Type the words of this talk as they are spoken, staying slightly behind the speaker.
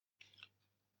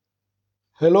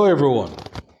Hello, everyone.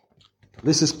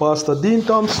 This is Pastor Dean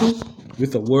Thompson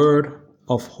with a word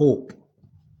of hope.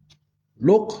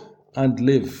 Look and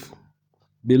live.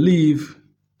 Believe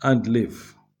and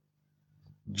live.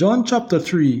 John chapter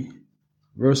 3,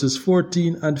 verses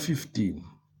 14 and 15.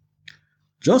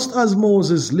 Just as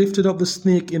Moses lifted up the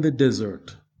snake in the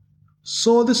desert,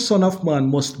 so the Son of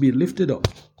Man must be lifted up,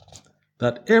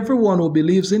 that everyone who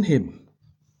believes in him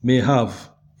may have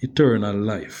eternal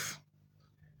life.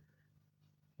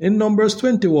 In Numbers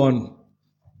 21,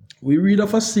 we read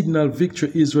of a signal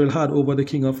victory Israel had over the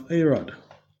king of Arad,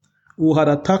 who had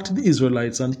attacked the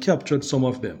Israelites and captured some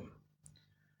of them.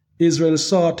 Israel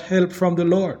sought help from the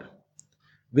Lord.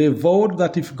 They vowed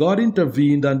that if God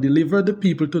intervened and delivered the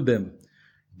people to them,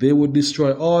 they would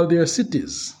destroy all their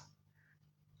cities.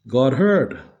 God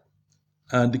heard,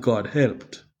 and God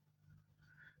helped.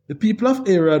 The people of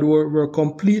Arad were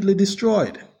completely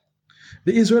destroyed.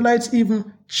 The Israelites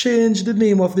even changed the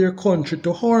name of their country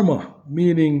to Hormah,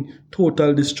 meaning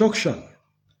total destruction.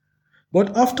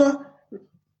 But after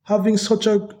having such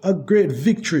a great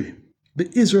victory, the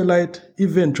Israelites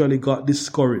eventually got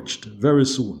discouraged very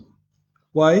soon.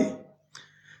 Why?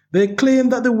 They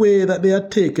claimed that the way that they had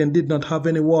taken did not have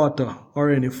any water or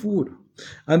any food,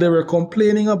 and they were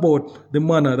complaining about the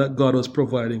manna that God was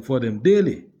providing for them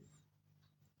daily.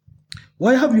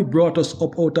 Why have you brought us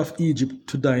up out of Egypt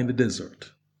to die in the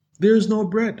desert? There is no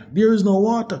bread, there is no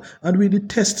water, and we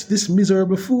detest this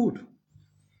miserable food.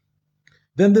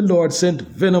 Then the Lord sent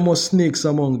venomous snakes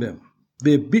among them.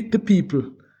 They bit the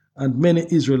people, and many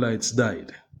Israelites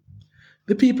died.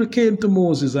 The people came to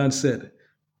Moses and said,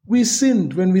 "We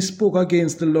sinned when we spoke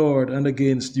against the Lord and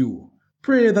against you.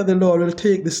 Pray that the Lord will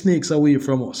take the snakes away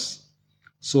from us."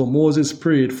 So Moses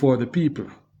prayed for the people.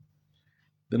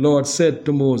 The Lord said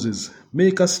to Moses,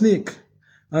 "Make a snake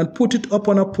and put it up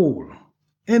on a pole.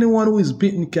 Anyone who is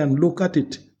bitten can look at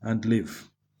it and live."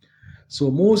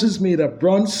 So Moses made a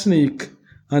bronze snake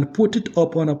and put it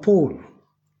up on a pole.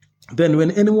 Then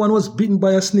when anyone was bitten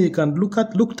by a snake and looked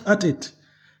at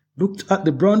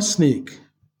the bronze snake,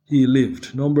 he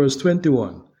lived. Numbers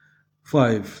 21,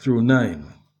 5 through 9.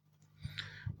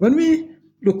 When we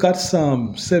look at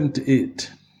Psalm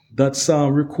 78, that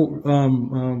psalm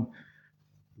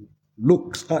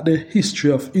looks at the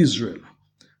history of Israel.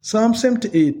 Psalm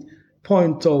 78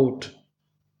 points out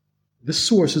the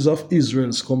sources of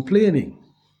Israel's complaining.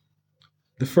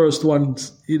 The first one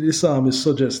the psalmist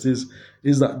suggests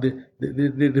is that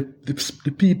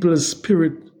the people's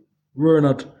spirit were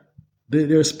not,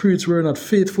 their spirits were not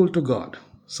faithful to God.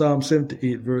 Psalm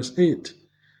 78 verse 8.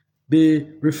 They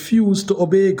refused to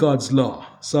obey God's law.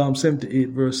 Psalm 78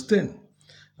 verse 10.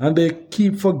 And they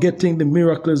keep forgetting the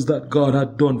miracles that God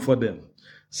had done for them.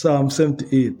 Psalm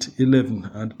 78, 11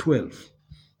 and 12.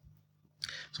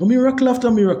 So miracle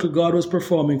after miracle God was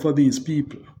performing for these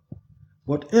people.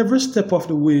 But every step of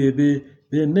the way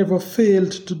they never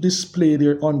failed to display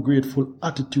their ungrateful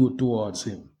attitude towards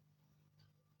Him.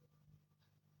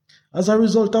 As a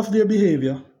result of their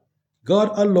behavior,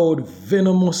 God allowed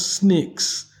venomous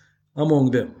snakes among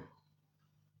them.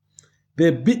 They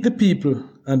bit the people,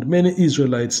 and many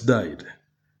Israelites died.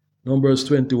 Numbers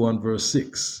 21 verse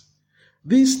 6.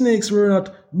 These snakes were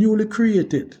not newly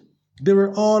created. They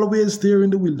were always there in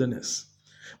the wilderness.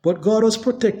 But God was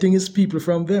protecting His people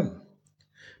from them.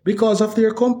 Because of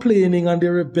their complaining and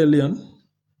their rebellion,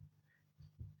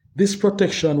 this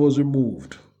protection was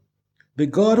removed. The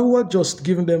God who had just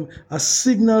given them a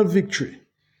signal victory,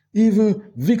 even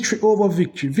victory over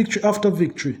victory, victory after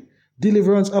victory,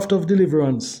 deliverance after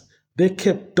deliverance, they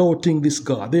kept doubting this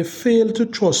God. They failed to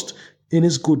trust in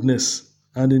His goodness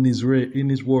and in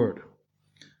His word.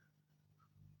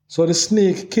 So the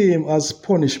snake came as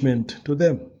punishment to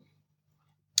them.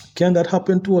 Can that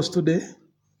happen to us today?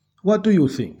 What do you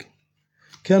think?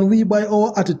 Can we, by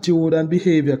our attitude and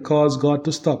behavior, cause God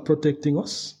to stop protecting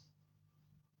us?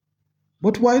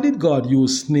 But why did God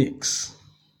use snakes?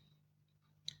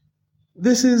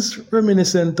 This is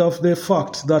reminiscent of the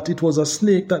fact that it was a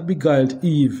snake that beguiled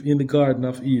Eve in the Garden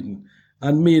of Eden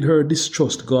and made her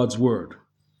distrust God's word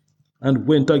and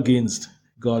went against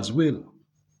God's will.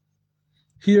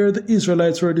 Here the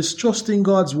Israelites were distrusting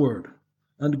God's word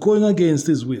and going against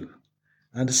His will,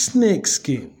 and snakes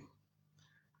came.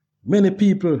 Many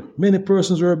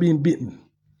persons were being bitten,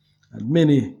 and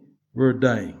many were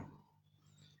dying.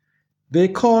 They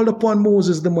called upon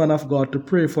Moses, the man of God, to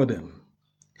pray for them.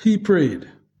 He prayed,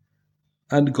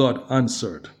 and God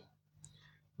answered.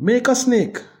 Make a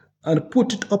snake and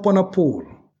put it up on a pole.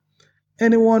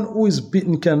 Anyone who is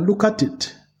bitten can look at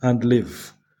it and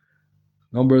live.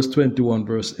 Numbers 21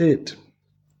 verse 8.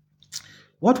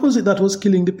 What was it that was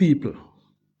killing the people?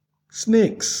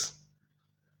 Snakes.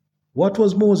 What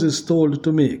was Moses told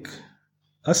to make?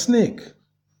 A snake.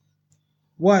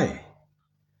 Why?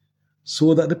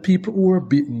 So that the people who were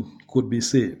bitten could be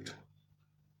saved.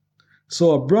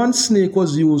 So a bronze snake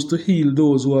was used to heal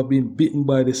those who have been bitten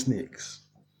by the snakes.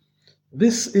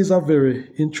 This is a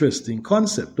very interesting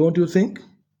concept, don't you think?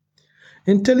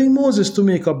 In telling Moses to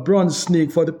make a bronze snake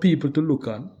for the people to look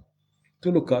at,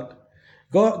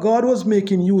 God was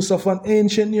making use of an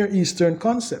ancient Near Eastern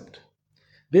concept.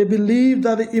 They believed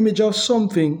that the image of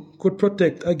something could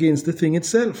protect against the thing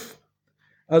itself.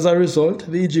 As a result,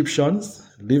 the Egyptians,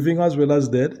 living as well as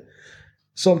dead,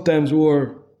 sometimes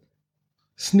wore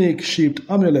snake-shaped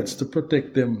amulets to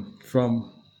protect them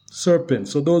from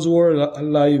serpents. So those who were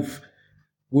alive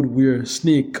would wear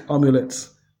snake amulets.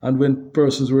 And when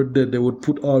persons were dead, they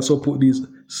would also put these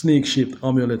snake-shaped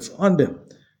amulets on them,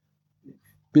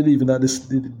 believing that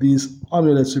these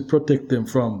amulets would protect them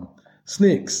from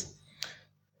snakes.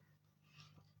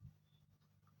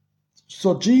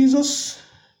 So Jesus,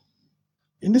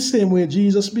 in the same way,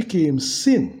 Jesus became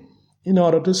sin in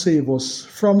order to save us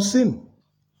from sin.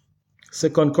 2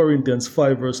 Corinthians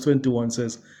 5 verse 21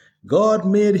 says, God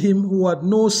made him who had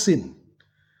no sin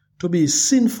to be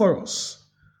sin for us,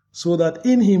 so that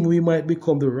in him we might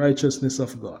become the righteousness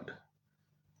of God.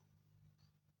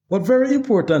 But very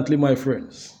importantly, my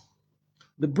friends,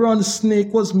 the bronze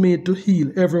snake was made to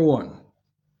heal everyone,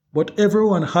 but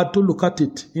everyone had to look at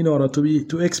it in order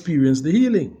to experience the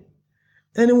healing.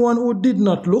 Anyone who did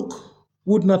not look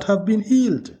would not have been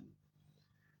healed.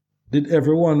 Did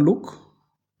everyone look?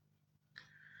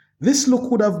 This look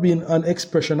would have been an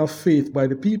expression of faith by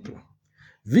the people.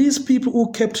 These people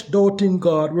who kept doubting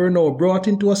God were now brought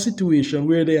into a situation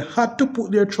where they had to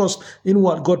put their trust in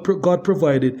what God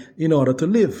provided in order to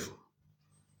live.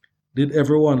 Did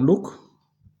everyone look?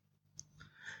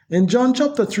 In John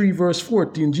chapter 3 verse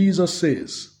 14, Jesus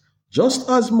says, just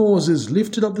as Moses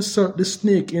lifted up the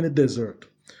snake in the desert,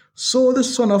 so the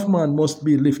Son of Man must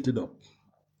be lifted up.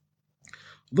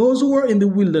 Those who were in the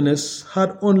wilderness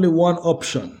had only one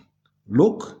option: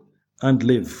 look and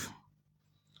live.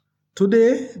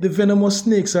 Today, the venomous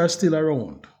snakes are still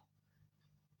around.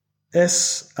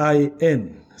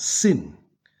 S-I-N, sin.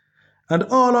 And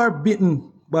all are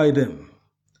bitten by them.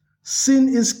 Sin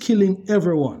is killing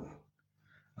everyone.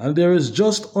 And there is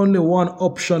just only one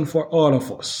option for all of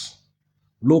us: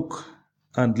 look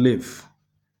and live.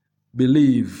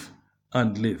 Believe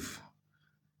and live.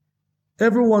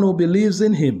 Everyone who believes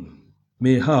in him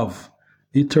may have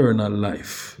eternal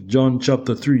life. John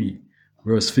chapter 3,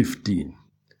 verse 15.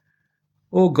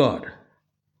 Oh God,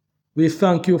 we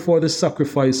thank you for the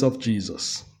sacrifice of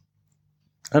Jesus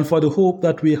and for the hope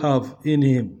that we have in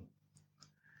him.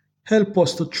 Help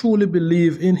us to truly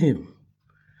believe in him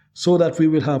so that we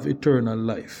will have eternal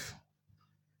life.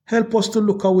 Help us to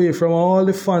look away from all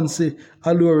the fancy,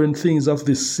 alluring things of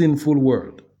this sinful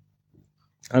world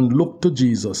and look to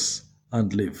Jesus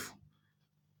and live.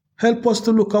 Help us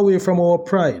to look away from our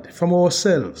pride, from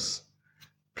ourselves.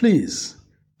 Please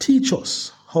teach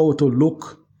us how to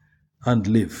look and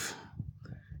live.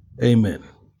 Amen.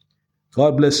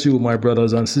 God bless you, my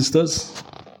brothers and sisters.